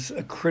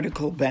A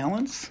critical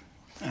balance.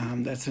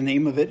 That's the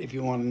name of it if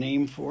you want a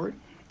name for it.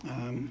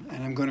 And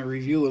I'm going to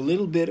review a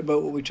little bit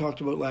about what we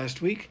talked about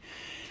last week.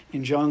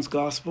 In John's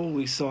Gospel,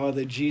 we saw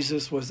that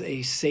Jesus was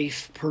a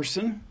safe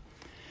person,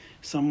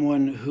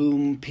 someone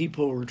whom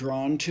people were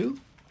drawn to,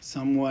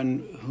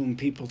 someone whom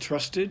people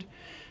trusted,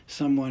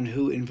 someone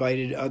who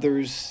invited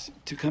others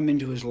to come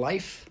into his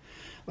life,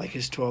 like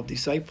his 12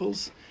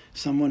 disciples,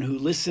 someone who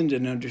listened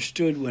and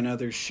understood when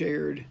others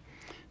shared,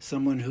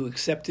 someone who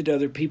accepted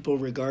other people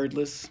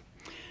regardless.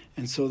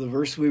 And so the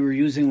verse we were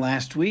using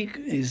last week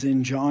is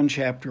in John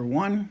chapter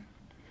 1,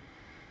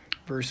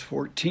 verse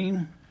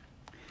 14.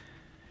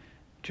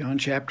 John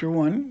chapter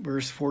 1,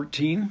 verse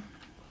 14.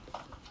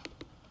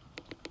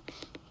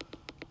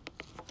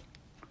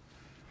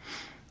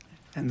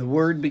 And the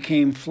Word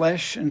became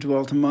flesh and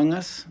dwelt among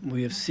us.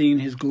 We have seen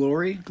his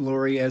glory,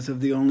 glory as of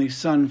the only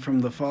Son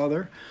from the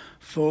Father,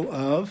 full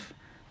of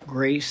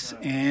grace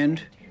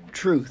and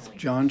truth.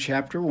 John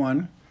chapter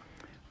 1,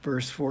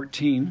 verse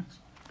 14.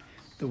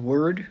 The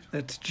Word,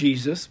 that's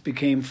Jesus,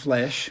 became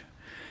flesh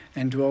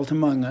and dwelt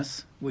among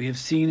us. We have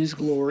seen his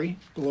glory,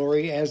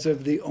 glory as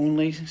of the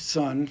only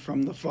Son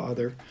from the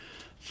Father,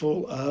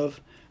 full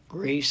of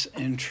grace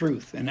and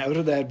truth. And out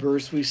of that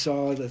verse, we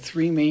saw the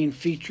three main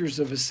features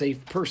of a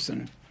safe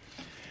person,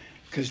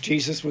 because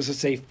Jesus was a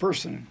safe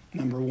person.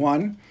 Number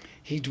one,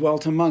 he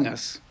dwelt among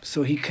us,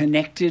 so he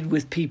connected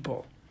with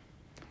people.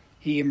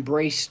 He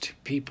embraced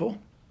people.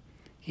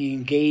 He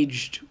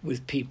engaged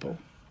with people.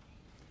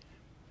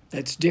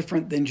 That's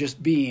different than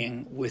just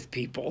being with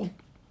people.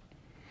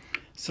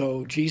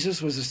 So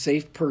Jesus was a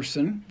safe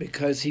person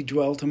because he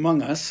dwelt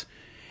among us.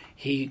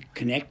 He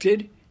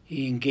connected,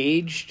 he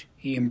engaged,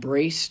 he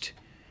embraced,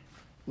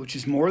 which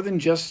is more than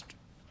just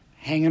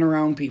hanging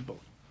around people.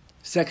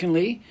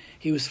 Secondly,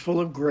 he was full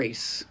of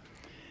grace,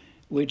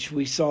 which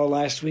we saw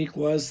last week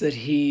was that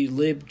he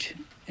lived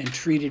and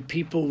treated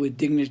people with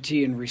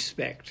dignity and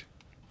respect,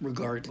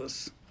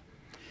 regardless.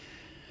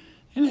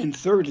 And then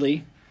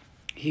thirdly,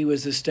 he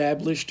was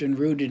established and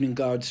rooted in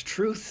God's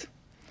truth,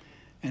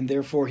 and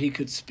therefore he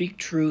could speak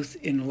truth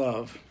in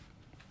love.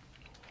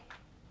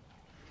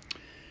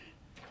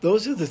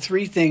 Those are the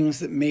three things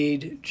that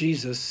made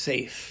Jesus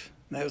safe.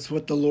 That's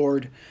what the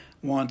Lord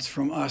wants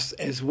from us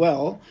as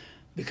well,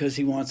 because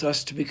he wants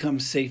us to become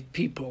safe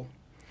people.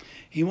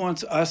 He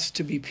wants us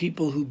to be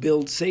people who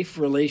build safe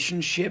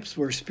relationships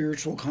where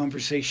spiritual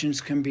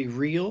conversations can be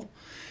real,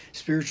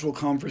 spiritual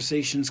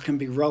conversations can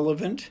be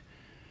relevant.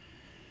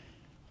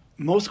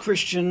 Most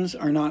Christians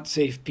are not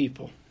safe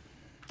people,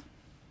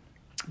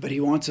 but he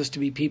wants us to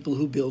be people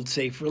who build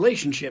safe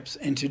relationships.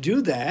 And to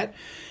do that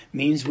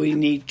means we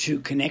need to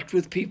connect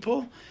with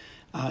people,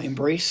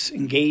 embrace,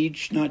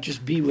 engage, not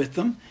just be with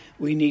them.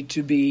 We need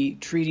to be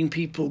treating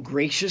people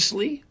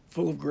graciously,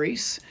 full of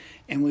grace,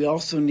 and we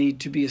also need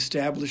to be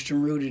established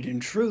and rooted in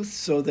truth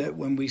so that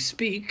when we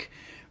speak,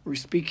 we're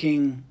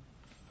speaking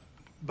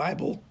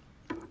Bible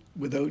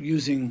without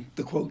using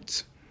the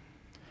quotes,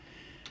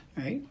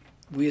 right?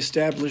 We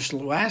established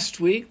last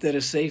week that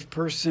a safe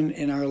person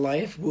in our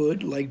life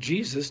would, like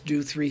Jesus,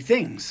 do three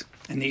things.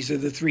 And these are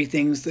the three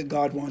things that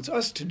God wants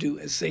us to do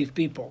as safe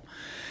people.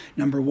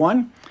 Number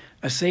one,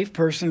 a safe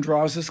person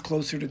draws us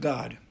closer to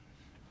God.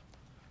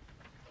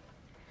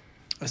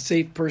 A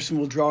safe person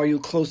will draw you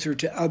closer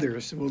to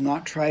others. It will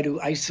not try to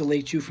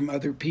isolate you from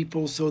other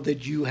people so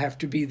that you have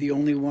to be the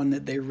only one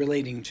that they're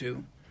relating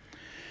to.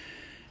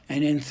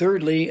 And then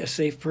thirdly, a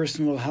safe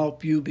person will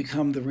help you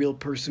become the real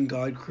person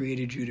God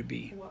created you to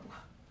be.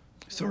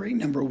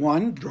 Number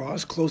one, draw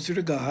us closer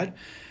to God,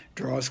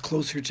 draw us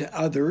closer to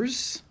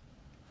others.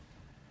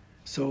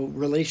 So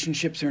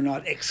relationships are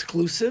not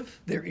exclusive,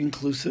 they're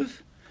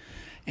inclusive.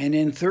 And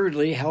then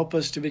thirdly, help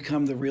us to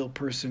become the real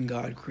person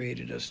God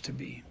created us to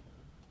be.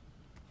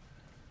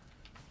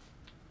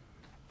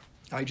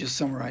 I just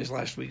summarized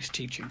last week's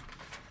teaching.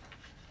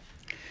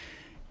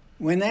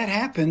 When that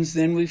happens,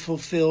 then we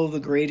fulfill the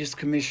greatest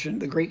commission,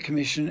 the Great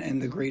Commission,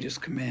 and the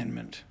greatest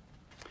commandment.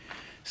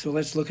 So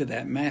let's look at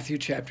that. Matthew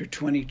chapter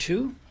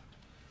 22.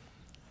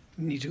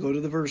 We need to go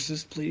to the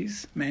verses,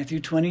 please. Matthew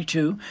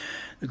 22,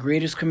 the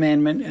greatest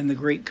commandment and the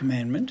great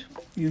commandment.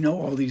 You know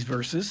all these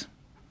verses.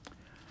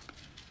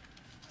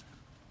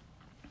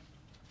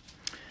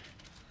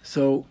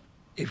 So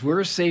if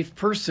we're a safe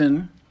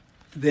person,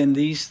 then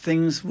these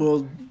things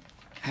will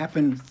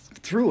happen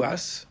through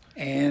us,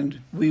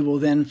 and we will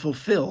then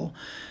fulfill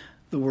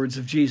the words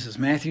of Jesus.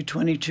 Matthew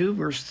 22,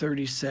 verse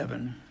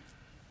 37.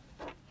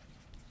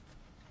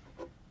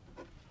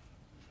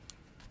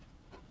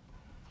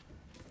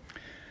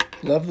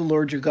 Love the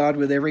Lord your God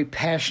with every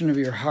passion of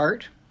your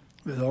heart,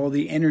 with all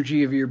the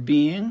energy of your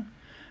being,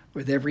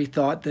 with every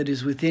thought that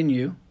is within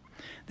you.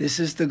 This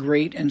is the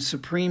great and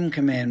supreme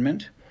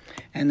commandment,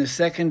 and the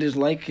second is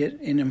like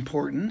it in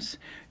importance.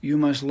 You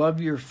must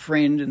love your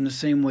friend in the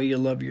same way you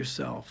love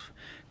yourself.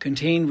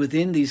 Contained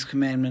within these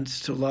commandments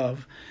to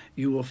love,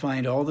 you will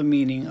find all the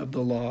meaning of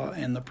the law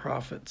and the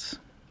prophets.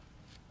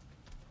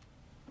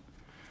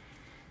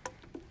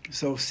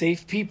 So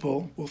safe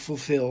people will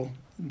fulfill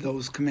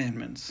those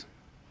commandments.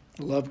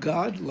 Love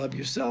God, love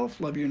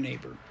yourself, love your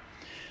neighbor.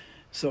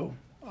 So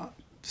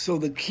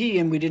the key,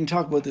 and we didn't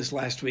talk about this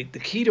last week, the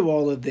key to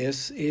all of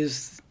this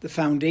is the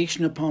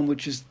foundation upon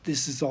which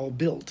this is all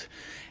built.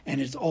 And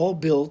it's all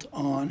built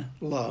on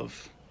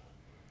love.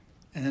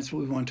 And that's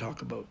what we want to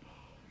talk about.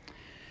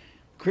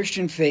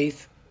 Christian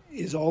faith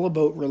is all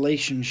about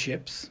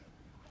relationships.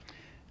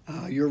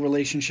 Your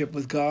relationship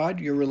with God,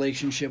 your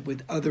relationship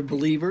with other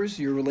believers,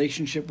 your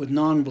relationship with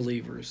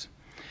non-believers.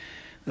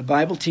 The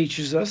Bible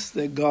teaches us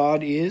that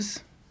God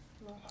is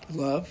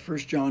love,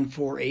 1 John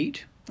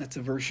 4:8. That's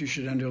a verse you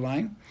should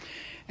underline.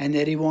 And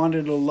that he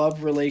wanted a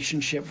love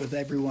relationship with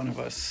every one of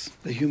us,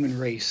 the human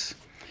race.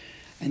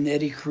 And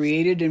that he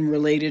created and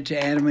related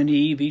to Adam and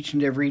Eve each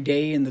and every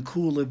day in the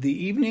cool of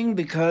the evening,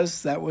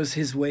 because that was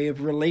his way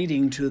of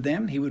relating to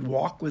them. He would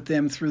walk with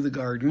them through the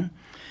garden.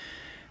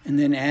 And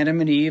then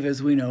Adam and Eve,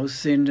 as we know,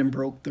 sinned and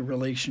broke the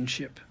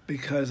relationship,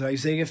 because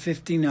Isaiah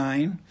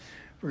 59,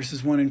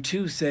 verses 1 and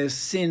 2 says,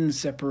 sin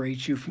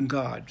separates you from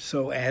God.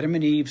 So Adam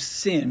and Eve's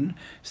sin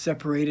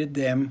separated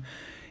them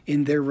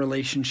in their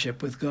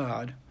relationship with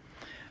God.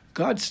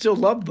 God still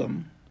loved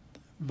them,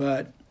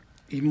 but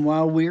even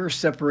while we are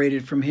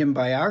separated from him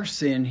by our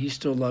sin, he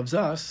still loves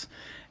us,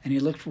 and he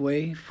looked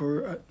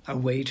for a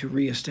way to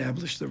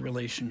reestablish the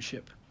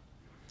relationship.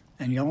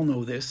 And y'all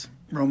know this.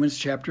 Romans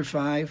chapter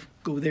 5.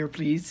 Go there,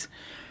 please.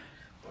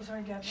 Oh,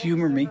 sorry, Dad.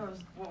 Humor me.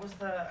 What was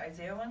the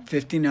Isaiah one?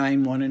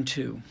 59, 1 and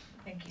 2.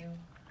 Thank you.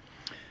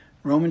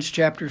 Romans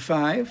chapter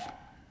 5.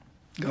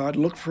 God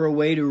looked for a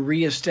way to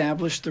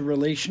reestablish the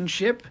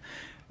relationship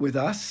with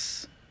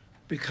us,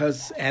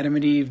 because Adam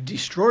and Eve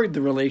destroyed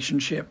the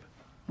relationship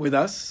with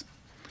us.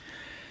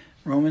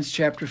 Romans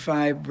chapter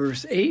 5,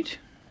 verse 8.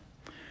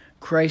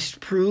 Christ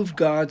proved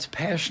God's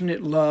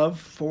passionate love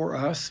for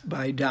us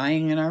by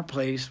dying in our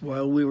place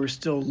while we were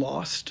still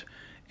lost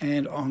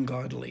and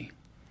ungodly.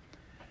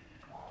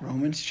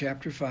 Romans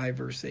chapter 5,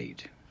 verse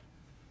 8.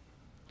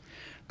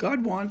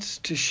 God wants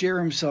to share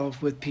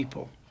himself with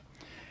people,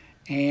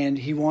 and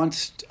he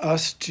wants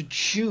us to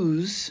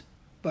choose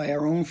by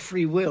our own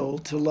free will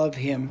to love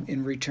him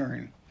in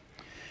return.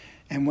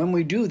 And when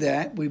we do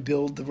that, we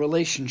build the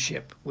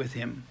relationship with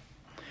him.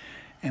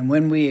 And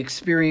when we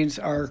experience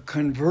our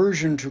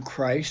conversion to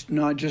Christ,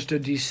 not just a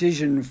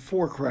decision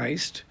for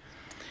Christ,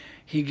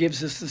 he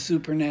gives us the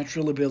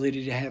supernatural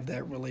ability to have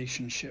that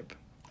relationship.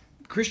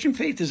 Christian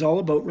faith is all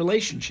about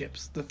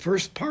relationships. The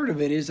first part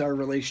of it is our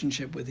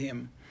relationship with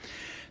him.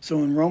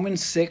 So in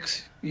Romans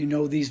 6, you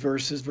know these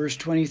verses, verse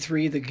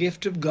 23, the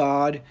gift of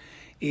God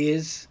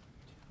is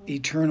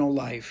eternal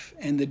life.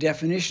 And the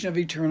definition of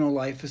eternal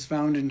life is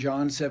found in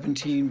John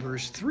 17,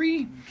 verse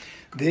 3.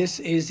 This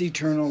is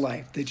eternal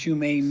life, that you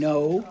may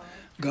know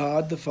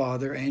God the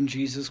Father and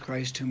Jesus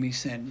Christ whom he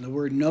sent. The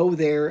word know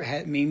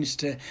there means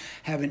to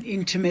have an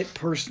intimate,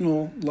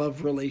 personal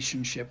love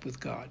relationship with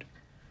God.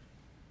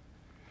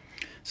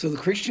 So the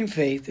Christian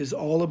faith is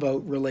all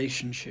about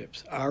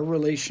relationships. Our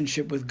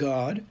relationship with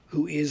God,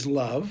 who is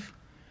love,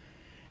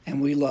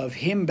 and we love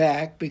him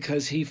back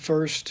because he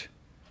first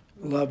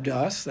loved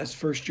us. That's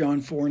 1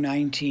 John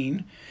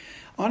 4:19.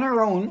 On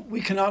our own,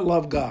 we cannot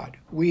love God.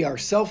 We are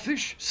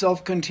selfish,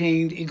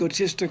 self-contained,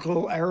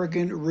 egotistical,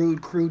 arrogant,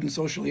 rude, crude, and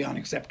socially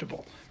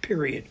unacceptable,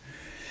 period.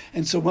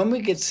 And so when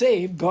we get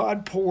saved,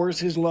 God pours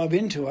his love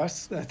into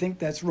us. I think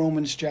that's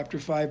Romans chapter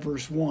 5,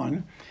 verse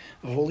 1.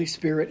 The Holy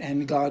Spirit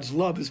and God's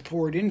love is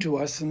poured into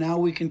us, and now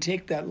we can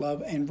take that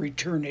love and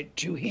return it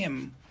to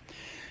him.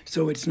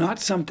 So it's not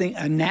something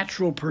a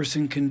natural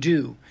person can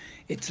do.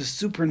 It's a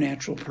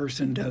supernatural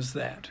person does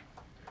that.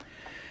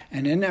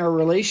 And in our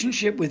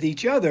relationship with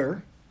each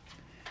other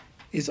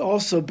is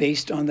also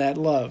based on that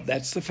love.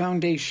 That's the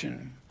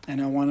foundation. And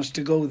I want us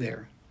to go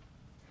there.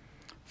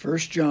 1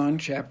 John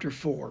chapter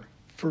 4.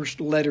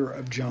 First letter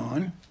of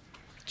John,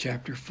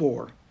 chapter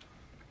 4.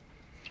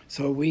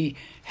 So we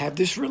have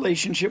this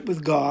relationship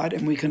with God,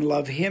 and we can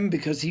love him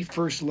because he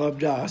first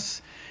loved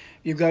us.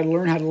 You've got to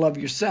learn how to love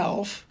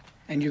yourself,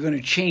 and you're going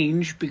to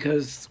change,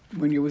 because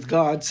when you're with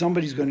God,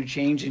 somebody's going to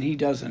change, and he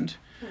doesn't.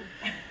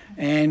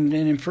 And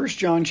then in 1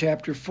 John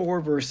chapter 4,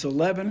 verse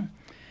 11,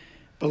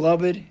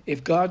 beloved,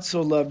 if God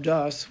so loved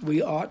us,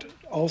 we ought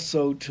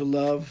also to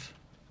love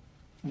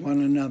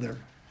one another.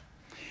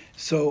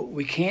 So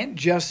we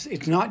can't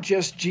it's not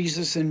just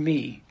Jesus and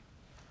me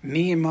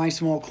in my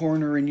small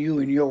corner and you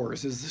in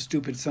yours, as the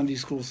stupid Sunday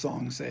school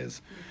song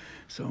says.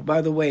 So,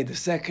 by the way, the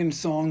second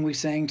song we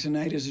sang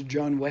tonight is a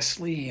John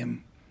Wesley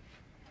hymn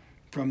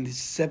from the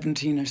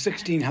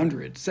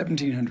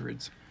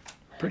 1700s.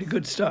 Pretty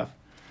good stuff.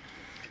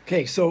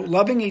 Okay, so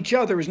loving each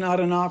other is not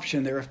an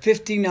option. There are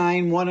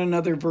 59 one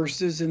another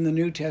verses in the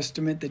New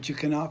Testament that you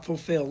cannot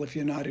fulfill if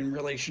you're not in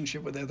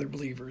relationship with other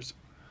believers.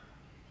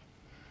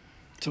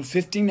 So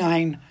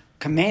 59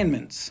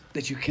 commandments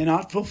that you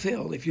cannot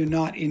fulfill if you're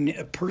not in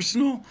a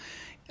personal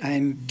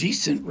and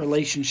decent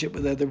relationship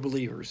with other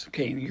believers.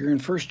 Okay, you're in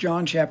 1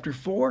 John chapter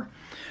 4,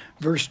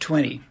 verse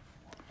 20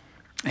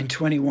 and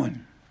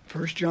 21.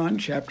 1 John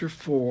chapter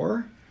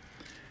 4,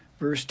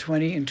 verse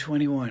 20 and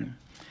 21.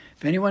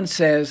 If anyone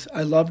says,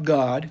 I love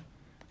God,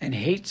 and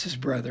hates his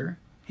brother,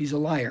 He's a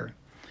liar.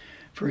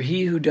 For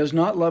he who does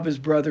not love his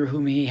brother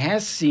whom he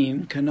has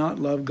seen cannot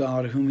love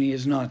God whom he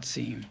has not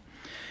seen.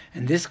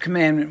 And this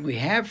commandment we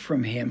have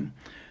from him,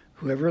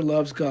 whoever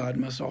loves God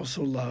must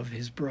also love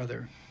his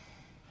brother.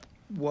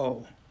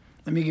 Whoa.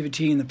 Let me give it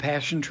to you in the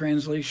Passion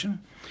Translation.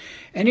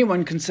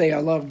 Anyone can say, I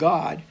love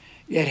God,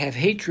 yet have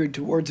hatred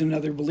towards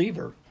another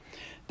believer.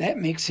 That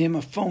makes him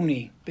a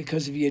phony,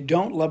 because if you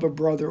don't love a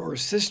brother or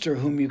sister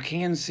whom you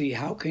can see,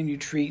 how can you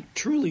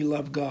truly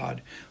love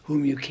God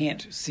whom you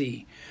can't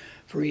see?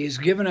 For he has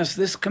given us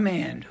this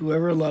command,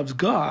 whoever loves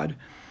God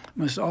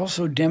must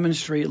also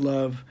demonstrate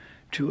love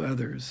to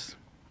others.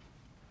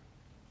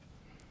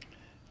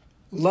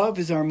 Love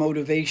is our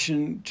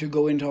motivation to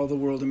go into all the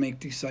world and make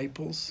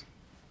disciples.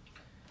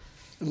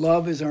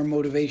 Love is our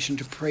motivation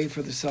to pray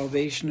for the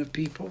salvation of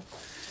people.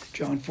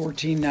 John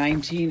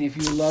 14:19, if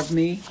you love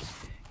me,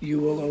 you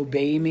will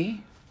obey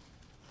me.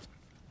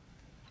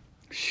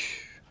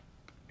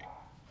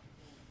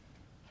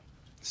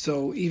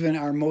 So even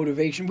our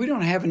motivation, we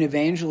don't have an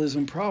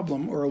evangelism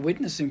problem or a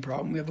witnessing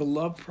problem. We have a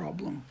love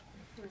problem.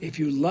 If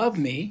you love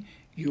me,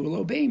 you will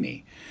obey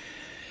me.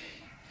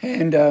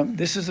 And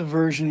this is a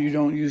version you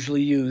don't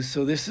usually use.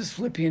 So this is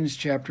Philippians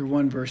chapter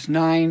 1, verse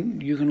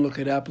 9. You can look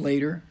it up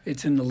later.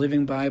 It's in the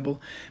Living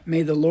Bible.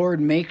 May the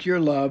Lord make your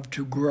love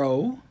to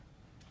grow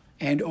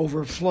and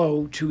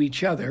overflow to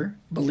each other,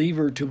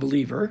 believer to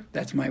believer,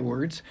 that's my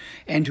words,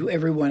 and to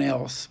everyone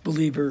else,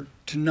 believer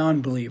to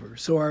non-believer.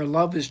 So our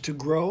love is to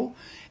grow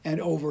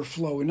and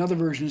overflow. Another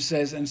version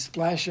says, and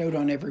splash out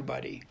on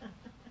everybody.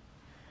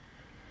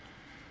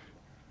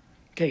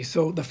 Okay,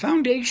 so the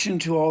foundation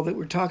to all that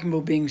we're talking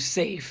about being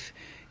safe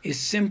is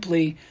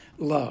simply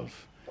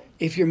love.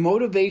 If your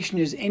motivation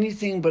is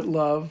anything but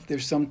love,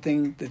 there's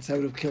something that's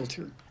out of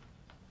kilter,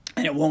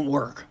 and it won't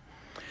work.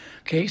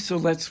 Okay, so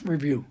let's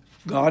review.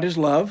 God is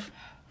love.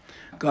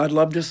 God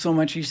loved us so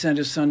much he sent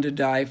his son to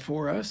die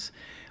for us.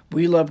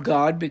 We love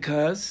God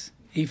because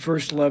he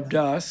first loved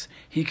us.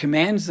 He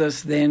commands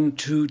us then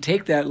to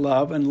take that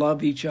love and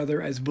love each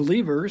other as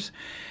believers,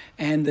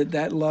 and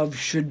that love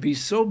should be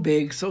so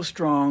big, so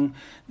strong,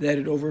 that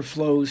it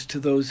overflows to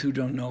those who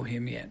don't know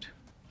him yet.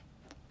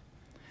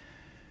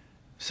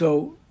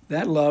 So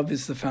that love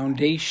is the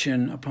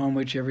foundation upon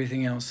which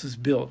everything else is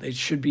built. It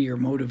should be your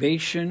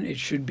motivation. It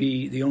should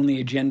be the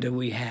only agenda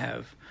we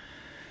have.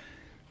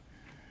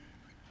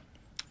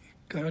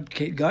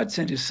 God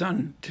sent his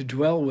son to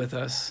dwell with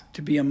us,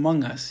 to be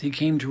among us. He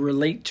came to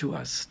relate to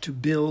us, to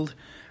build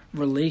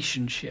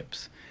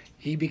relationships.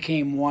 He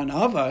became one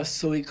of us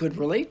so he could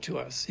relate to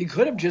us. He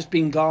could have just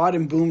been God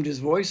and boomed his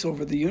voice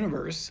over the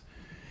universe,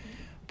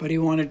 but he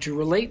wanted to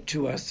relate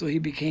to us, so he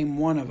became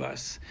one of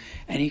us,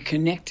 and he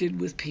connected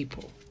with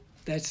people.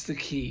 That's the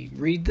key.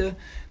 Read the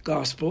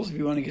Gospels if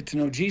you want to get to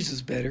know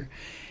Jesus better.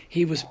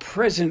 He was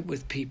present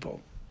with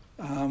people.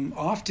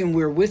 Often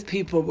we're with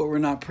people, but we're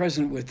not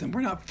present with them.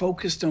 We're not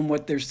focused on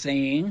what they're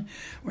saying.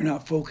 We're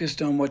not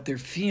focused on what they're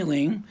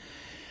feeling.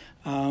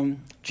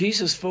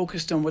 Jesus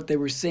focused on what they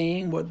were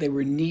saying, what they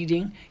were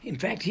needing. In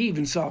fact, he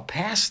even saw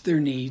past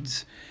their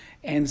needs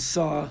and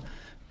saw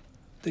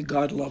that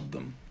God loved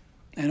them.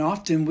 And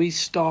often we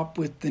stop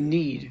with the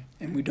need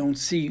and we don't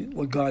see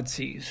what God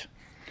sees.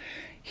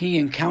 He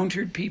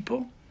encountered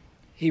people.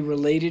 He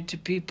related to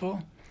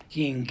people.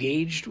 He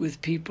engaged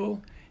with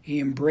people. He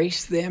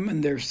embraced them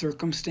and their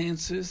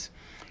circumstances.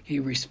 He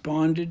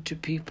responded to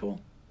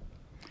people.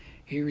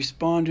 He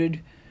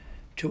responded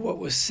to what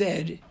was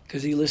said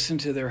because he listened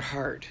to their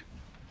heart.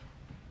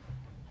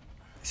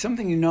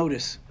 Something you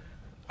notice,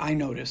 I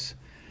notice,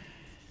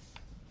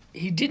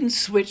 he didn't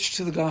switch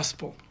to the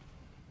gospel.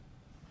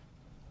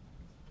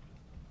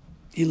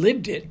 He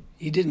lived it.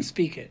 He didn't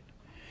speak it.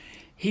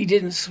 He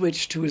didn't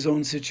switch to his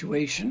own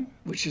situation,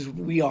 which is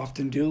what we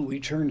often do. We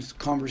turn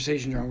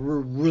conversation around. We're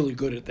really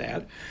good at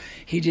that.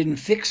 He didn't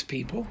fix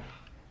people.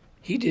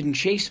 He didn't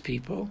chase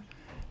people.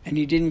 And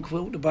he didn't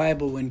quote the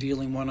Bible when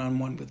dealing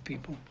one-on-one with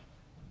people.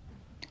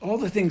 All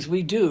the things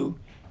we do,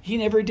 he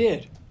never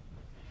did.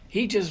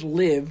 He just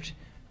lived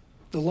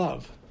the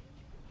love.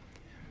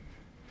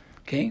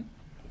 Okay?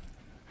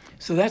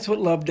 So that's what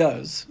love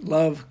does.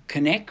 Love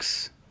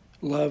connects.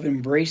 Love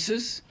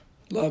embraces.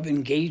 Love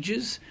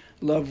engages.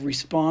 Love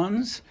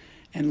responds,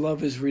 and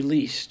love is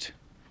released.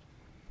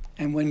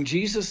 And when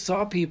Jesus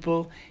saw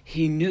people,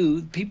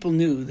 people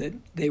knew that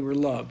they were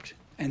loved.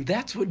 And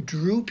that's what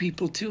drew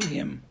people to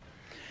him.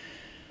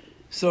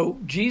 So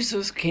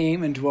Jesus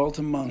came and dwelt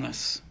among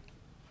us.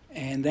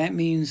 And that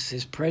means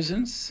his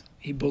presence.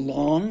 He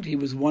belonged. He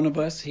was one of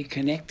us. He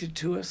connected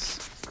to us.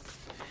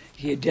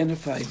 He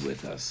identified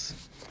with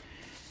us.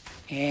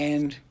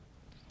 And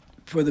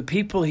for the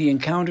people he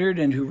encountered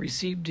and who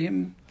received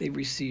him, they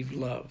received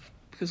love.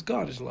 Because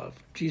God is love.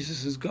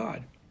 Jesus is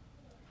God.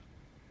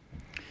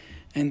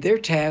 And their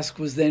task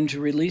was then to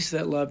release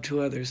that love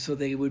to others so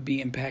they would be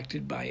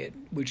impacted by it,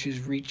 which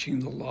is reaching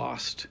the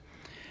lost.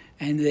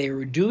 And they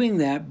were doing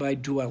that by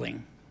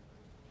dwelling.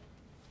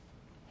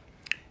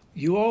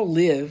 You all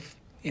live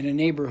in a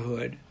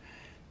neighborhood.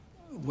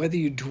 Whether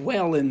you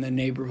dwell in the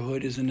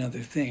neighborhood is another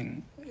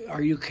thing.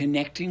 Are you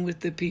connecting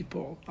with the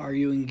people? Are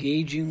you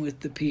engaging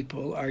with the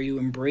people? Are you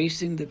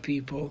embracing the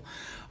people?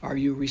 Are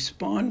you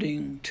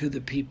responding to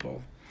the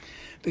people?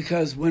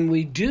 Because when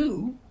we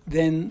do,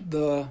 then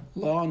the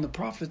law and the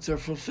prophets are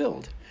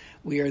fulfilled.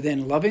 We are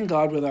then loving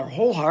God with our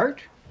whole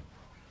heart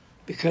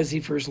because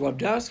he first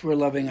loved us. We're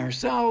loving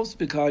ourselves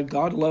because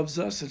God loves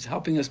us. It's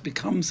helping us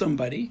become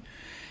somebody.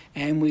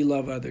 And we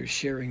love others,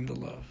 sharing the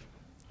love.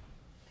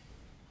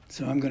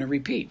 So I'm going to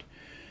repeat.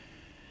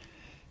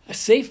 A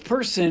safe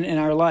person in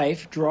our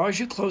life draws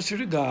you closer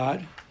to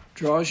God,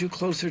 draws you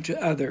closer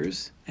to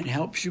others, and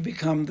helps you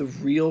become the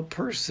real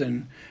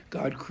person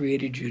God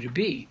created you to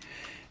be.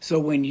 So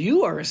when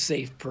you are a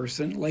safe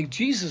person, like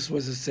Jesus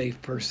was a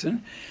safe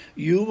person,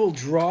 you will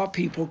draw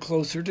people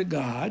closer to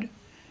God.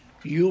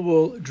 You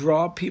will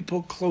draw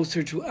people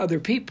closer to other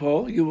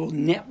people. You will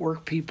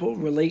network people,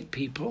 relate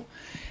people,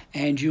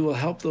 and you will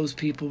help those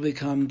people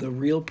become the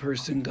real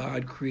person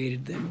God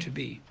created them to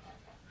be.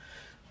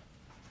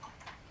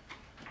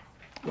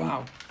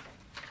 Wow.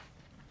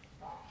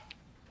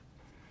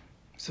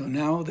 So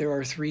now there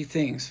are three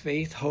things: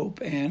 faith, hope,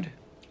 and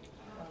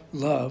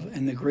love.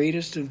 And the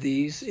greatest of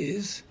these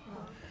is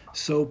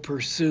so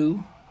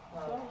pursue.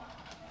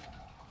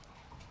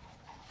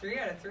 3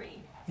 out of 3.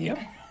 Yep.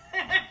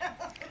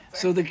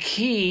 So the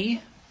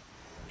key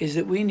is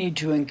that we need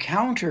to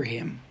encounter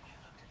him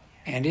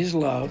and his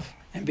love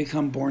and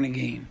become born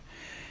again.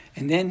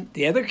 And then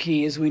the other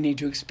key is we need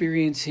to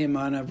experience him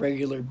on a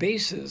regular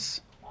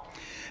basis.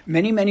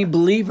 Many, many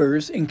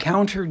believers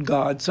encountered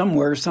God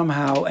somewhere,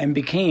 somehow, and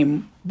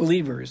became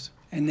believers.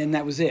 And then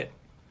that was it.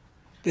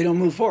 They don't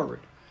move forward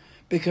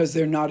because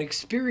they're not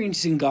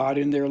experiencing God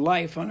in their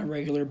life on a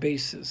regular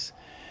basis.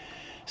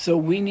 So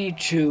we need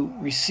to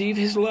receive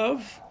his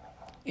love,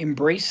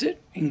 embrace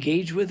it,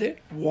 engage with it,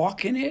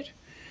 walk in it,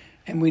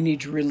 and we need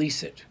to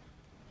release it.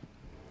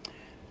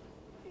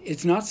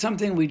 It's not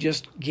something we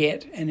just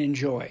get and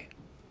enjoy.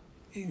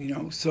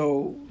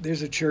 So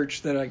there's a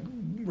church that I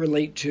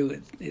relate to.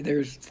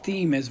 Their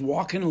theme is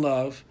walk in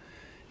love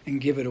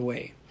and give it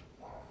away.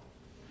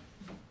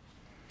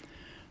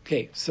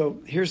 Okay, so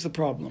here's the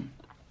problem.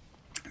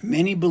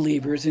 Many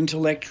believers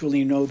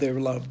intellectually know they're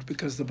loved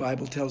because the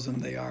Bible tells them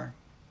they are.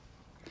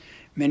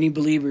 Many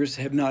believers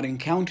have not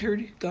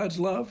encountered God's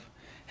love,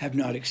 have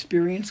not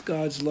experienced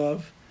God's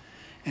love,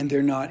 and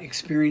they're not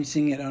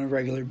experiencing it on a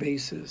regular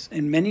basis.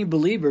 And many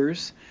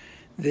believers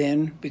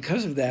then,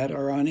 because of that,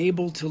 are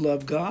unable to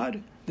love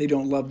God. They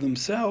don't love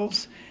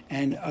themselves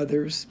and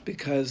others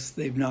because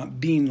they've not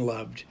been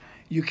loved.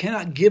 You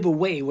cannot give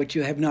away what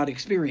you have not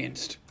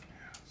experienced.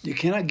 You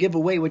cannot give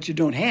away what you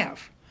don't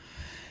have.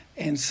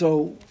 And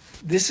so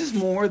this is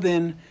more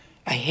than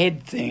a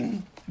head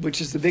thing,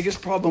 which is the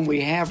biggest problem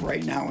we have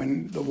right now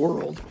in the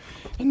world.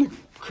 In the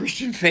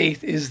Christian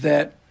faith is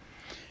that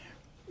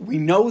we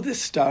know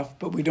this stuff,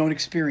 but we don't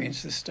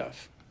experience this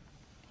stuff.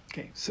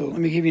 Okay, so let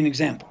me give you an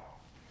example.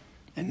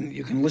 And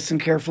you can listen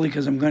carefully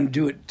because I'm going to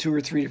do it 2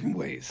 or 3 different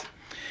ways.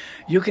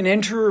 You can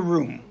enter a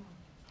room.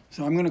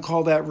 So I'm going to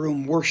call that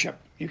room worship.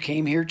 You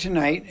came here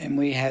tonight and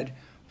we had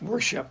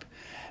worship.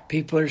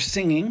 People are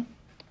singing,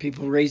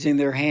 people raising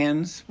their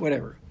hands,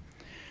 whatever.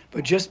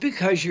 But just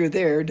because you're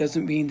there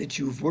doesn't mean that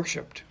you've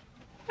worshiped.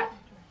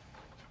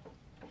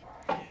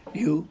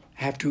 You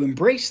have to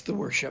embrace the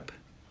worship.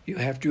 You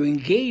have to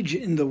engage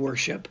in the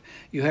worship.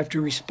 You have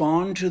to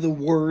respond to the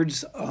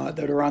words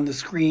that are on the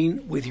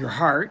screen with your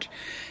heart.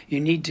 You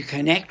need to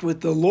connect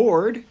with the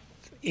Lord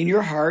in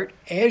your heart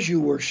as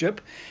you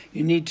worship.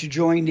 You need to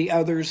join the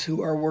others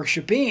who are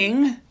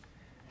worshiping.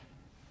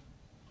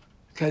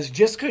 Because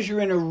just because you're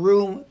in a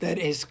room that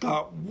has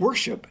got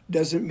worship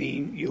doesn't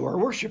mean you are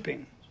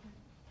worshiping.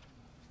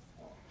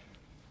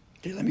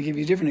 Okay, let me give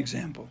you a different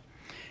example.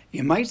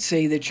 You might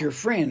say that you're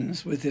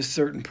friends with this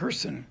certain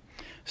person.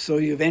 So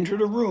you've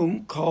entered a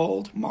room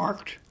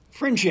marked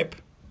friendship.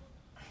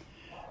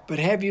 But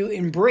have you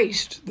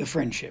embraced the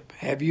friendship?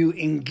 Have you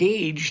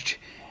engaged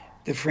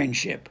the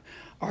friendship?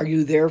 Are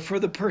you there for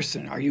the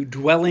person? Are you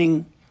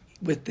dwelling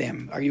with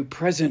them? Are you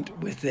present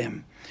with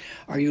them?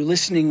 Are you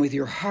listening with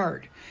your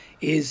heart?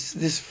 Is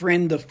this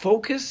friend the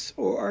focus,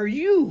 or are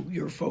you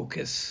your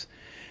focus?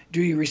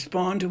 Do you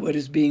respond to what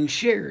is being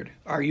shared?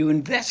 Are you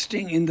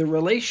investing in the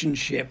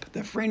relationship,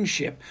 the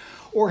friendship?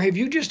 Or have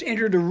you just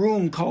entered a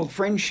room called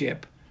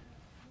friendship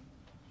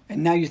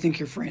and now you think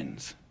you're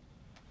friends?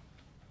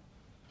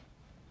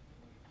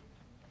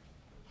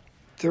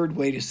 Third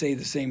way to say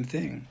the same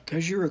thing.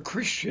 Because you're a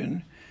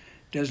Christian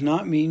does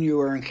not mean you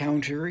are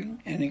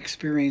encountering and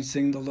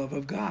experiencing the love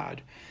of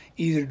God,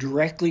 either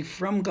directly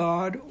from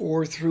God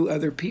or through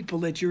other people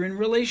that you're in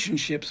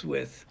relationships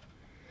with.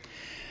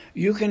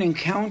 You can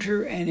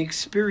encounter and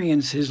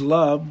experience his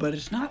love, but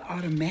it's not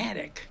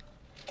automatic.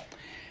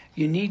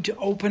 You need to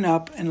open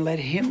up and let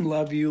him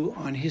love you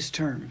on his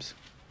terms.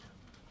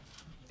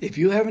 If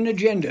you have an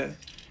agenda,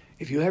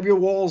 if you have your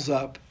walls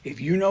up,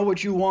 if you know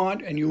what you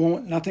want and you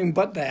want nothing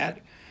but that,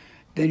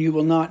 then you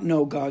will not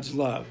know God's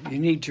love. You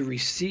need to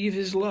receive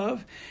his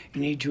love.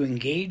 You need to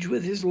engage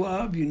with his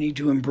love. You need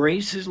to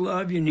embrace his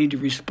love. You need to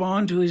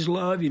respond to his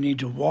love. You need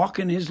to walk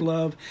in his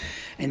love.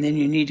 And then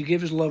you need to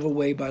give his love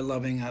away by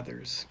loving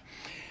others.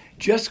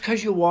 Just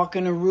because you walk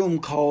in a room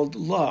called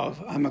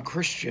love, I'm a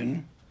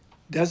Christian,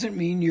 doesn't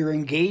mean you're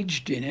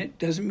engaged in it,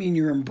 doesn't mean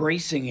you're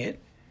embracing it.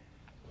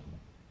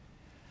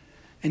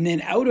 And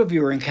then out of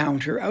your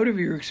encounter, out of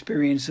your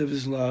experience of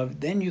his love,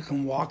 then you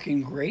can walk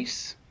in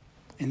grace.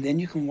 And then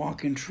you can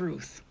walk in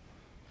truth.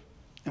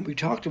 And we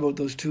talked about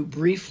those two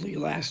briefly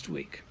last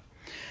week.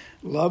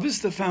 Love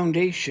is the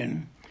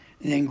foundation,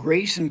 and then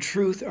grace and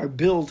truth are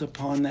built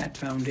upon that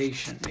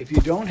foundation. If you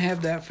don't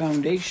have that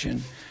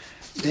foundation,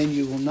 then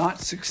you will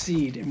not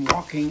succeed in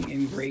walking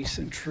in grace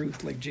and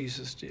truth like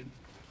Jesus did.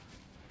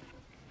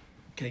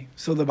 Okay,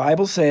 so the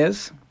Bible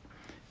says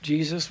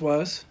Jesus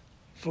was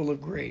full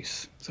of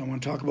grace. So I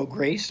want to talk about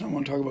grace, and I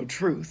want to talk about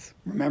truth.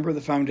 Remember,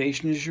 the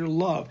foundation is your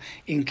love,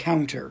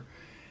 encounter.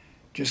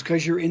 Just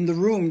because you're in the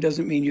room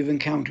doesn't mean you've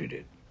encountered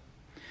it.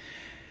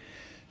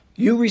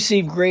 You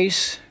receive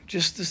grace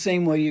just the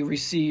same way you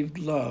received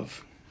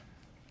love.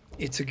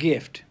 It's a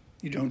gift.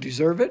 You don't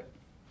deserve it,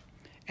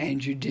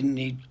 and you didn't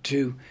need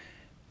to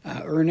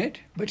earn it,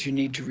 but you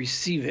need to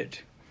receive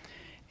it.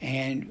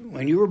 And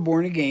when you were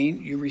born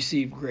again, you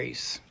received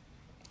grace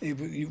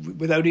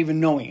without even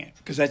knowing it,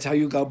 because that's how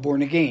you got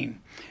born again.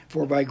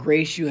 For by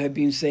grace you have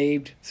been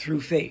saved through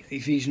faith.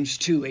 Ephesians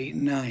 2, 8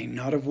 and 9.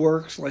 Not of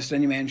works, lest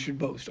any man should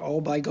boast. All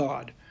by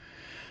God.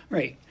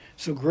 Right.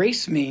 So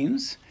grace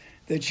means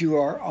that you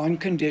are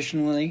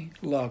unconditionally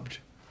loved.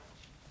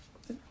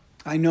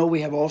 I know we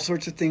have all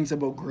sorts of things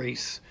about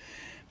grace.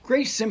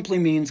 Grace simply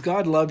means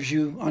God loves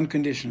you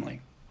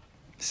unconditionally.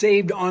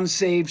 Saved,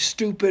 unsaved,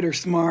 stupid or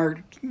smart,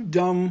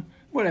 dumb,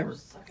 whatever.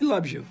 He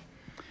loves you.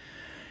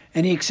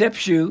 And he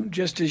accepts you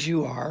just as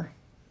you are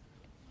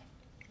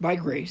by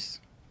grace.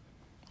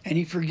 And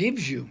he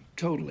forgives you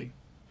totally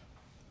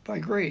by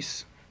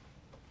grace.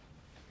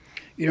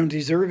 You don't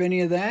deserve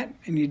any of that,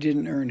 and you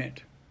didn't earn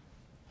it.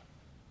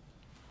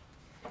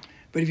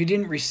 But if you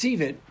didn't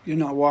receive it, you're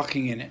not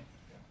walking in it.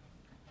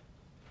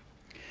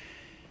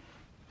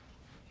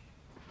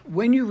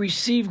 When you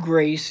receive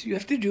grace, you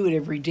have to do it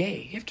every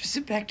day. You have to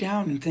sit back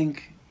down and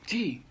think,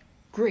 gee,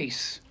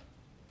 grace.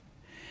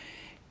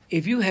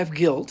 If you have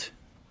guilt,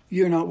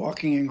 you're not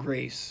walking in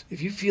grace.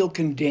 If you feel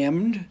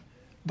condemned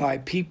by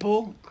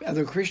people,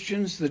 other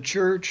Christians, the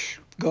church,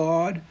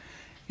 God,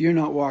 you're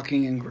not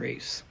walking in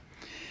grace.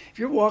 If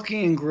you're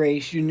walking in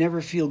grace, you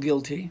never feel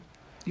guilty.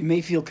 You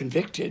may feel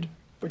convicted,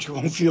 but you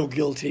won't feel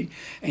guilty,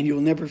 and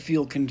you'll never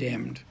feel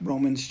condemned.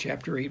 Romans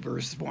chapter 8,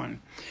 verse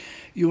 1.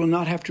 You will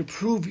not have to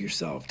prove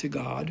yourself to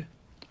God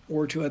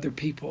or to other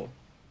people.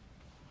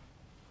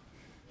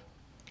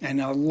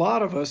 And a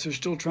lot of us are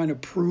still trying to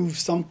prove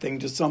something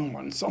to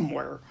someone,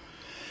 somewhere.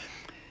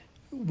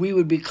 We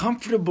would be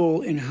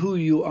comfortable in who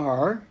you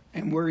are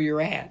and where you're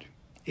at.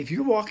 If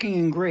you're walking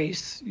in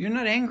grace, you're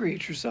not angry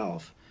at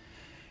yourself.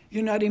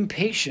 You're not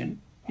impatient.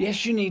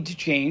 Yes, you need to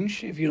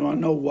change. If you don't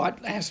know what,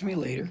 ask me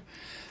later.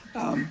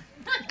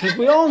 Because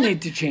we all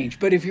need to change.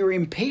 But if you're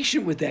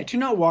impatient with that, you're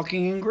not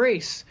walking in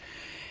grace.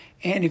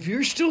 And if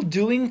you're still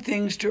doing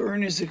things to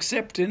earn his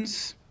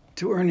acceptance,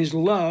 to earn his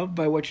love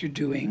by what you're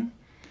doing,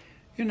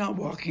 you're not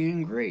walking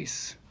in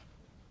grace.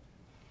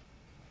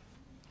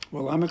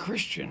 Well, I'm a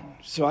Christian,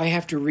 so I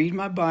have to read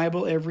my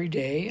Bible every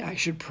day. I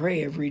should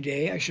pray every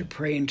day. I should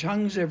pray in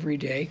tongues every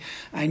day.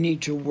 I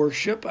need to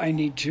worship. I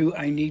need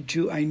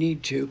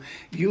to.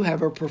 You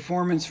have a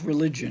performance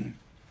religion.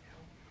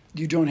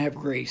 You don't have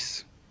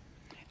grace.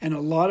 And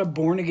a lot of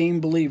born-again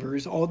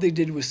believers, all they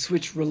did was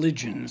switch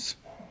religions.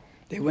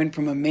 They went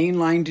from a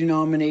mainline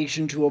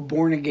denomination to a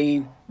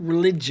born-again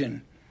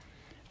religion.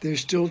 They're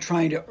still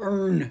trying to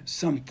earn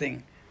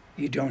something.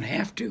 You don't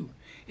have to.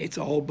 It's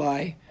all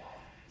by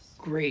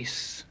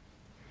grace.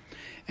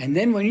 And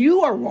then when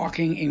you are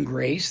walking in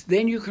grace,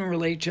 then you can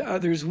relate to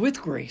others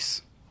with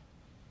grace.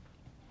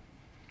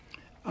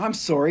 I'm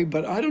sorry,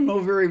 but I don't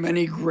know very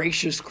many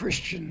gracious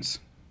Christians.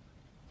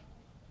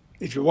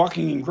 If you're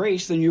walking in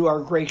grace, then you are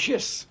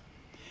gracious.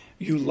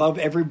 You love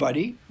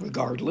everybody,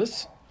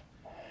 regardless.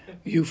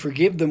 You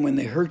forgive them when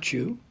they hurt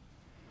you.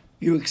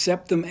 You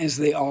accept them as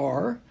they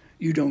are.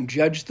 You don't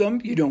judge them.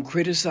 You don't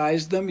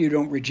criticize them. You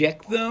don't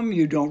reject them.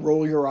 You don't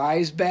roll your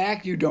eyes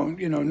back. You don't,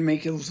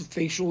 make those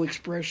facial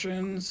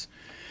expressions.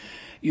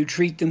 You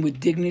treat them with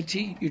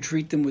dignity. You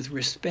treat them with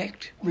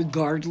respect,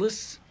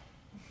 regardless.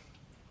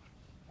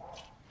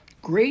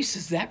 Grace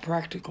is that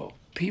practical.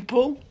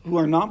 People who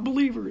are not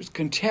believers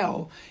can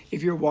tell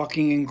if you're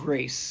walking in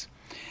grace.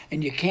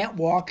 And you can't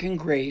walk in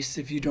grace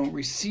if you don't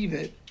receive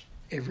it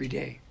every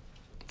day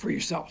for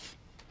yourself.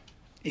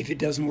 If it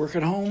doesn't work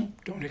at home,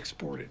 don't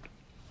export it.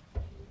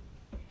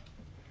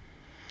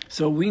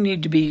 So we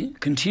need to be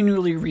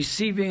continually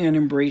receiving and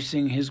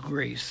embracing his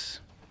grace.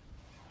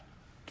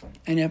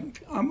 And if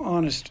I'm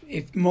honest,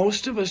 if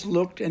most of us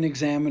looked and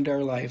examined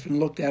our life and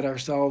looked at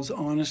ourselves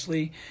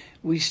honestly,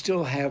 we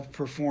still have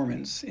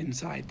performance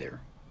inside there.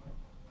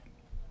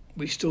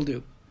 We still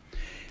do.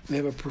 We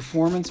have a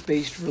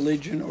performance-based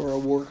religion or a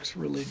works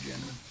religion.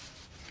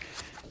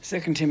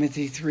 2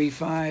 Timothy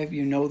 3:5,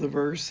 you know the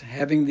verse,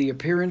 having the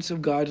appearance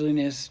of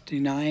godliness,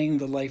 denying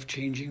the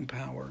life-changing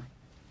power.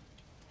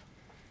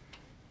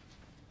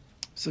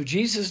 So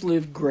Jesus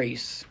lived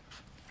grace.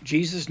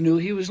 Jesus knew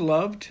he was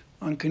loved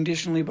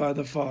unconditionally by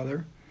the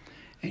Father,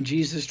 and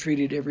Jesus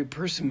treated every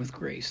person with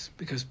grace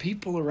because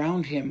people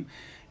around him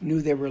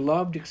knew they were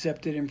loved,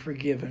 accepted, and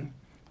forgiven.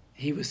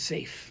 He was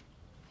safe.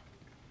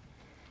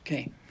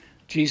 Okay,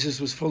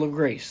 Jesus was full of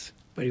grace,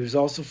 but he was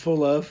also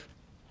full of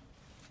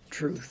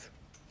truth,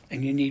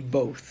 and you need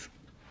both.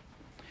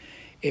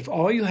 If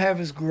all you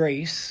have is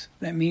grace,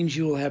 that means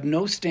you will have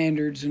no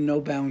standards and no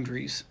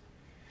boundaries,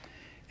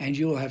 and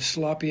you will have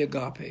sloppy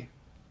agape.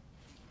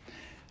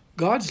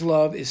 God's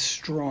love is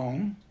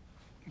strong.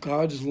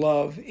 God's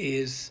love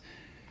is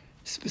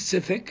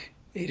specific.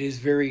 It is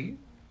very,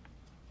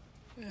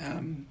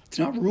 it's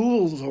not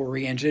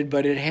rules-oriented,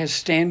 but it has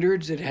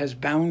standards, it has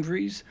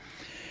boundaries.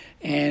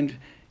 And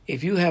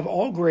if you have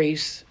all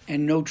grace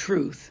and no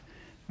truth,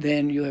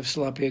 then you have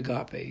sloppy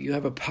agape. You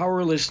have a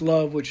powerless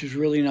love, which is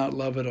really not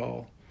love at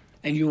all.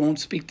 And you won't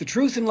speak the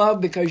truth in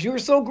love because you're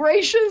so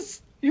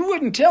gracious. You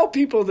wouldn't tell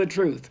people the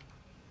truth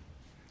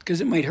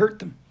because it might hurt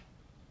them.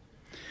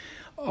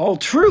 All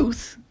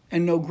truth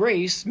and no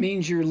grace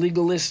means you're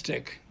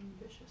legalistic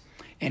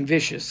and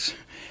vicious.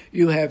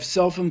 You have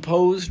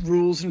self-imposed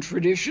rules and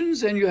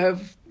traditions, and you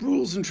have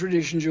rules and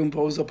traditions you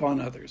impose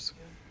upon others.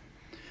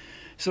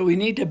 So we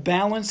need to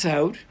balance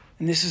out,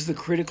 and this is the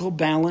critical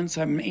balance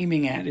I'm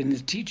aiming at in the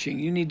teaching.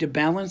 You need to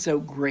balance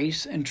out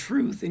grace and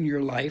truth in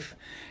your life,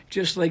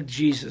 just like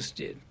Jesus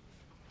did.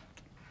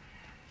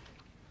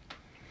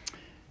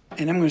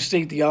 And I'm going to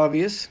state the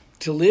obvious.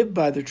 To live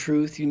by the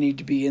truth, you need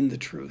to be in the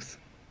truth.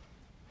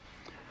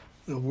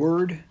 The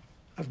Word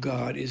of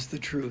God is the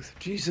truth.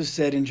 Jesus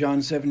said in John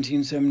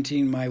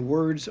 17:17, my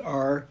words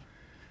are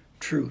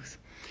truth.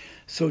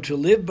 So to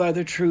live by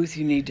the truth,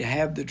 you need to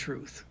have the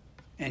truth.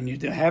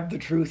 And to have the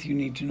truth, you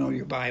need to know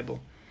your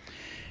Bible.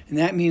 And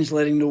that means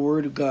letting the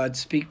Word of God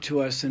speak to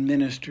us and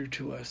minister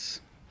to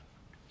us.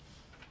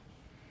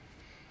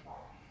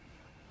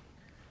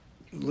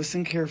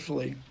 Listen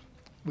carefully.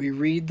 We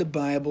read the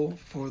Bible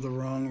for the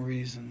wrong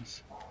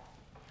reasons.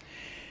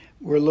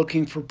 We're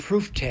looking for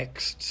proof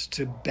texts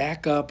to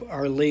back up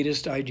our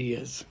latest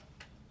ideas.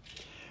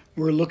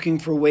 We're looking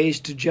for ways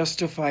to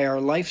justify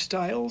our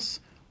lifestyles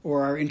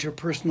or our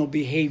interpersonal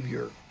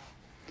behavior.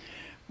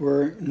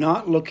 We're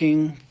not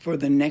looking for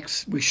the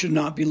next, we should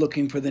not be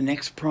looking for the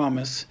next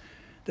promise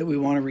that we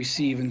want to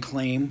receive and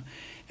claim.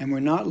 And we're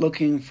not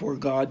looking for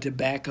God to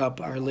back up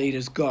our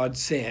latest God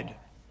said.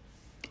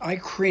 I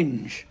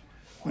cringe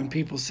when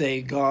people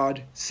say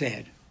God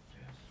said.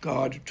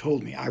 God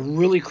told me. I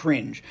really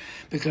cringe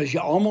because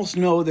you almost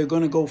know they're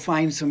going to go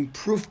find some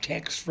proof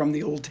text from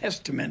the Old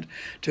Testament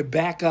to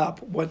back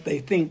up what they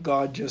think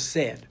God just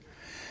said.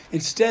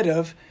 Instead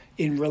of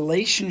in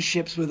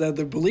relationships with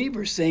other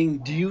believers saying,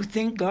 do you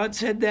think God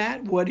said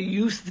that? What do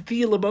you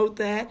feel about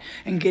that?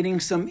 And getting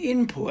some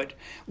input.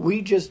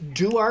 We just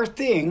do our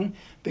thing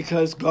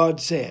because God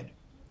said.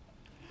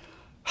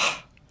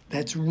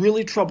 That's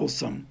really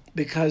troublesome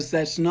because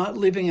that's not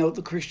living out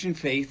the Christian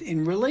faith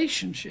in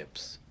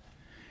relationships.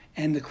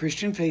 And the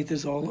Christian faith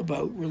is all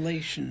about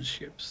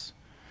relationships.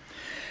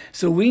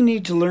 So we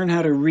need to learn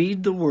how to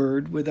read the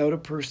Word without a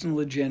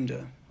personal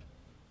agenda.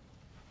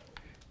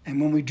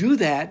 And when we do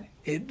that,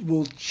 it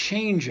will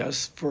change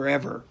us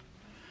forever.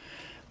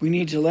 We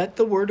need to let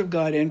the Word of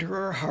God enter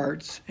our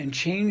hearts and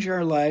change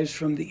our lives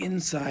from the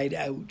inside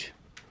out.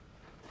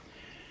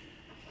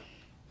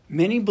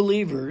 Many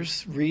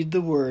believers read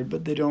the Word,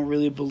 but they don't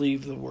really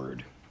believe the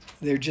Word.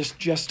 They're just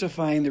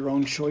justifying their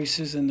own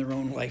choices and their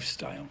own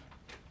lifestyle.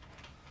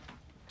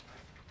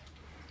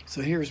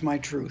 So here's my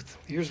truth.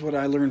 Here's what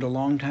I learned a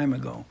long time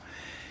ago.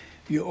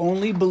 You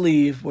only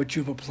believe what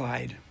you've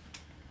applied.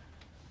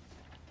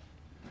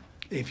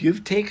 If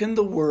you've taken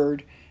the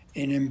Word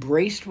and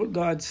embraced what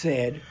God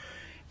said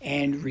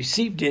and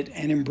received it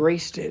and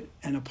embraced it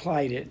and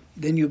applied it,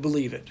 then you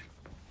believe it.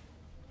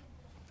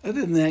 Other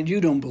than that, you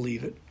don't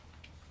believe it.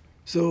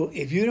 So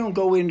if you don't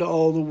go into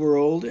all the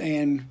world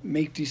and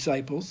make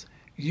disciples,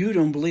 you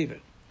don't believe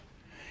it.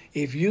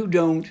 If you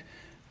don't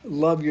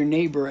love your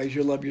neighbor as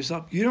you love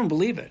yourself, you don't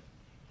believe it.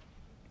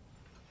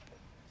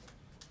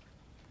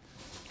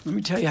 Let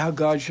me tell you how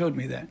God showed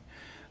me that.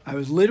 I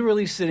was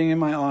literally sitting in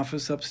my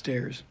office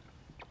upstairs,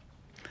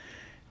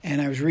 and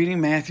I was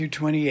reading Matthew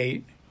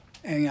 28,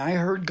 and I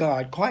heard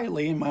God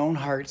quietly in my own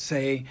heart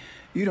say,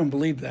 you don't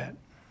believe that.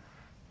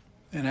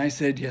 And I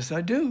said, yes,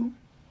 I do.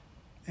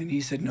 And he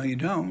said, no, you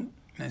don't.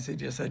 And I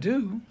said, yes, I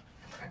do.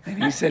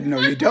 And he said, no,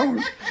 you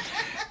don't.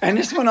 And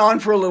this went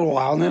on for a little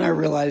while, and then I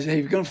realized, hey,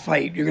 if you're going to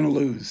fight, you're going to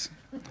lose.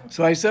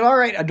 So I said, all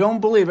right, I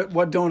don't believe it.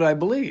 What don't I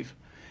believe?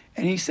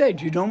 And he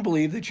said, you don't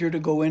believe that you're to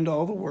go into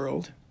all the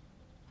world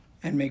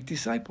and make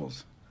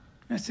disciples.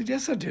 And I said,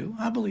 yes, I do.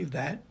 I believe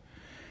that.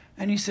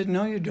 And he said,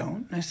 no, you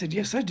don't. And I said,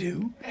 yes, I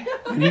do.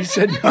 And he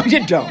said, no,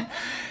 you don't.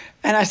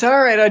 And I said,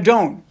 all right, I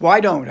don't.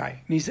 Why don't I?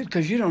 And he said,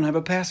 because you don't have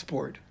a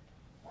passport.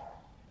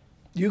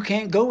 You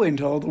can't go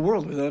into all the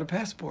world without a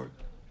passport.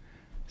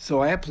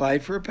 So I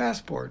applied for a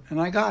passport, and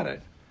I got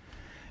it.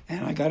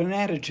 And I got an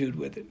attitude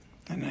with it.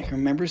 And I can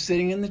remember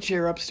sitting in the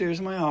chair upstairs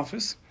in my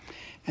office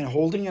and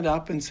holding it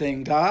up and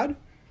saying, God,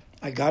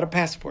 I got a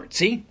passport.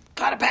 See?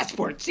 Got a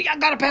passport. See, I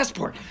got a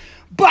passport.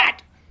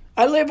 But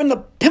I live in the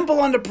pimple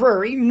on the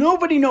prairie.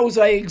 Nobody knows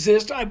I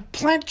exist. I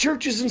plant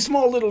churches in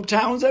small little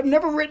towns. I've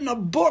never written a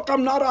book.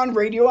 I'm not on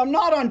radio. I'm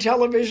not on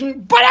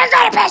television. But I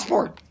got a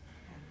passport.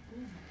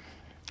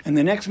 And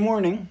the next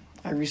morning,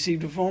 I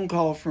received a phone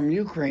call from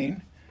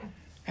Ukraine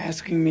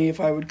asking me if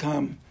I would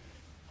come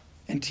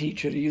and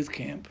teach at a youth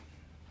camp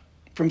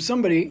from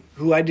somebody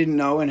who I didn't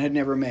know and had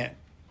never met.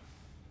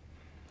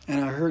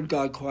 And I heard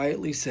God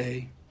quietly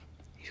say,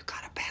 you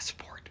got a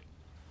passport.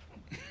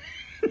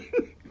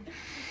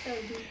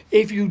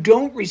 If you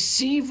don't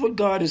receive what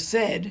God has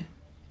said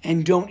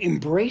and don't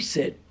embrace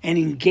it and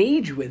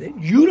engage with it,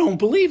 you don't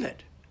believe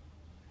it.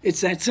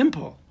 It's that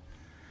simple.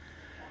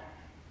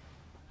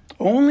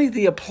 Only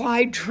the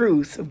applied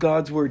truth of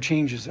God's word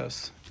changes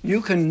us.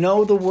 You can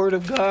know the word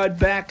of God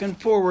back and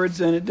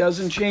forwards, and it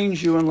doesn't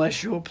change you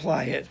unless you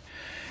apply it.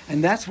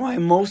 And that's why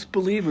most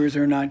believers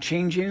are not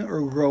changing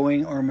or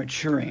growing or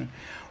maturing.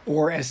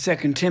 Or as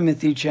 2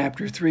 Timothy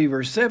chapter 3,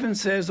 verse 7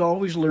 says,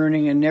 always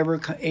learning and never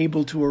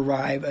able to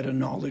arrive at a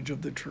knowledge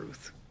of the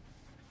truth.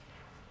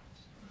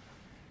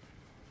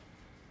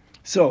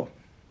 So,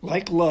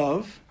 like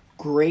love,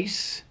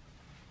 grace,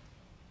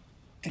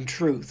 and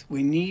truth,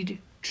 we need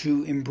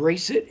to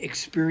embrace it,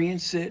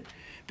 experience it,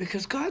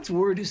 because God's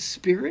word is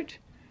spirit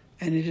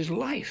and it is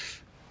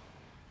life.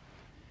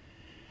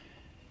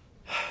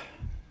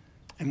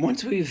 And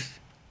once we've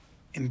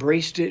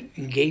embraced it,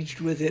 engaged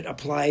with it,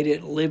 applied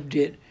it, lived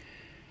it,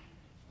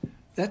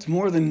 that's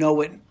more than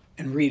know it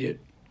and read it.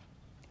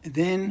 And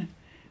then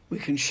we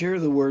can share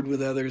the word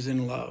with others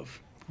in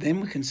love.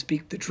 Then we can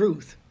speak the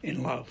truth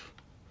in love.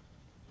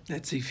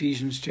 That's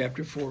Ephesians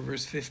chapter 4,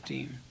 verse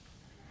 15.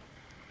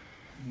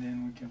 And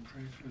then we can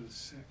pray for the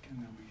sick and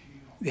they'll be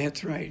healed.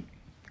 That's right,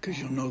 because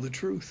you'll know the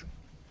truth.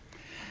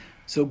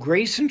 So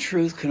grace and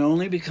truth can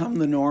only become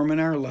the norm in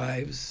our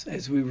lives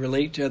as we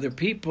relate to other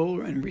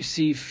people and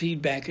receive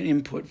feedback and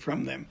input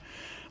from them.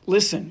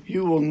 Listen,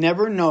 you will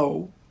never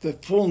know the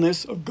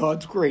fullness of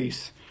God's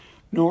grace,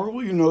 nor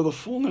will you know the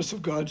fullness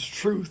of God's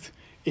truth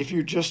if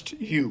you're just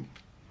you.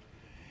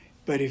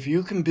 But if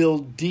you can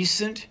build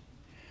decent,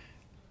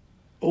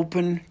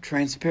 open,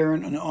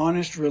 transparent, and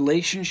honest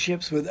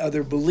relationships with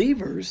other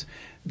believers,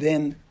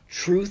 then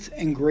truth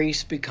and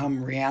grace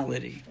become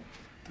reality.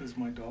 Does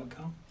my dog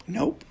count?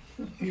 Nope.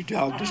 Your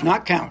dog does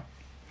not count.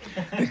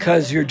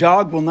 Because your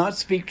dog will not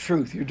speak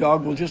truth. Your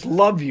dog will just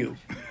love you.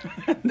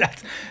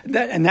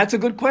 That's a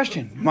good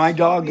question. My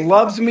dog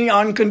loves me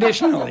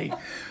unconditionally,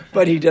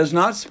 but he does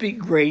not speak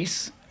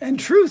grace and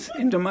truth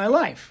into my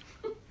life.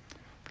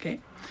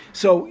 Okay?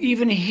 So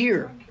even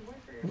here,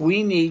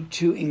 we need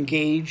to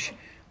engage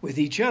with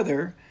each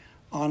other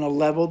on a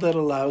level that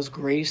allows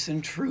grace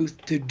and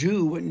truth to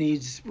do what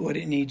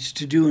it needs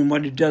to do and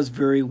what it does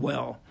very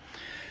well.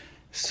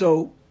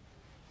 So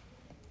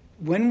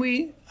when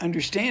we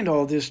understand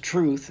all this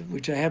truth,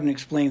 which I haven't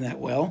explained that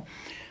well,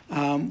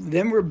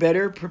 then we're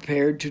better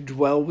prepared to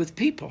dwell with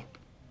people,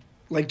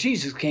 like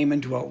Jesus came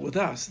and dwelt with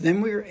us.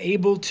 Then we're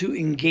able to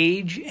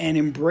engage and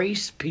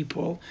embrace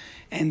people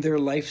and their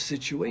life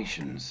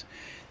situations.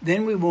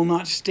 Then we will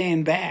not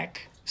stand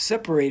back,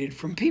 separated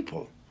from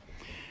people.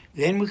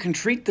 Then we can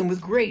treat them with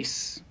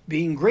grace,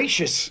 being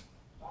gracious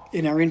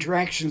in our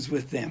interactions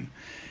with them,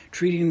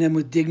 treating them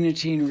with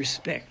dignity and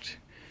respect.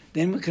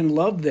 Then we can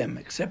love them,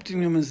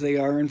 accepting them as they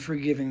are and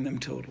forgiving them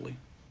totally.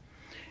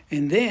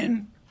 And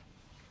then,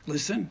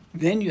 listen,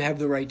 then you have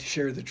the right to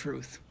share the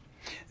truth.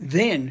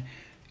 Then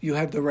you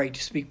have the right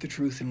to speak the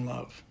truth in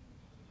love.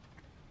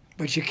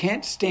 But you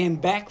can't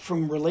stand back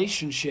from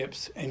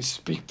relationships and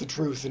speak the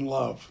truth in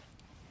love,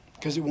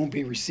 because it won't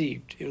be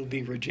received. It'll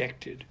be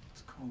rejected.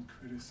 It's called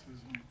criticism.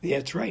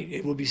 That's right.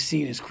 It will be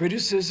seen as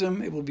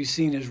criticism. It will be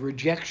seen as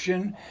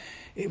rejection.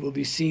 It will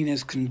be seen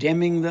as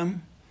condemning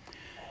them.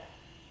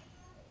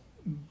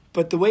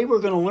 But the way we're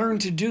going to learn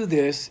to do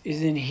this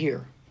is in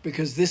here,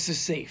 because this is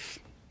safe.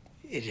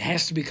 It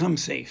has to become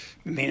safe.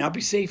 It may not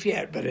be safe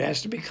yet, but it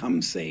has to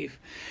become safe.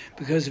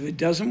 Because if it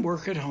doesn't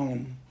work at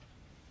home,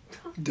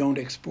 don't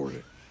export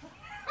it.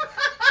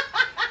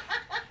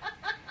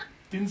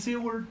 Didn't say a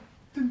word.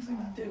 Didn't say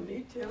Dude,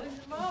 me too.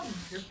 Mom,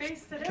 your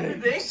face said Okay,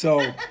 everything.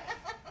 so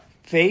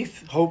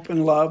faith, hope,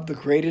 and love. The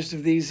greatest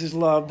of these is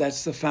love.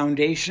 That's the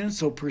foundation.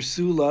 So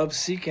pursue love,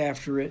 seek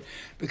after it,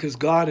 because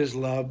God is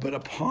love. But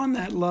upon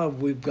that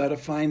love, we've got to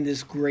find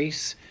this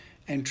grace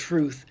and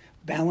truth,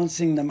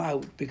 balancing them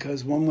out,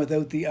 because one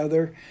without the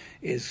other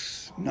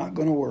is not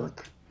going to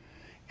work.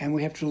 And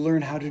we have to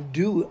learn how to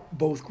do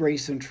both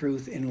grace and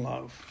truth in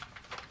love.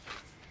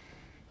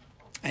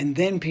 And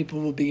then people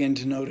will begin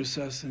to notice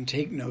us and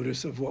take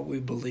notice of what we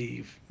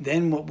believe.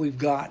 Then what we've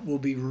got will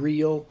be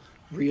real,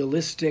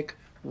 realistic,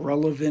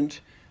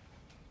 relevant,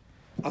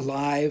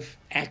 alive,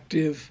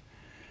 active.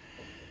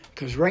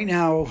 Because right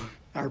now,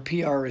 our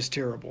PR is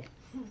terrible.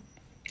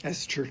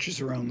 as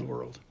churches around the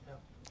world. Yeah.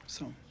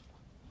 So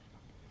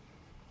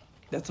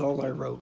that's all I wrote.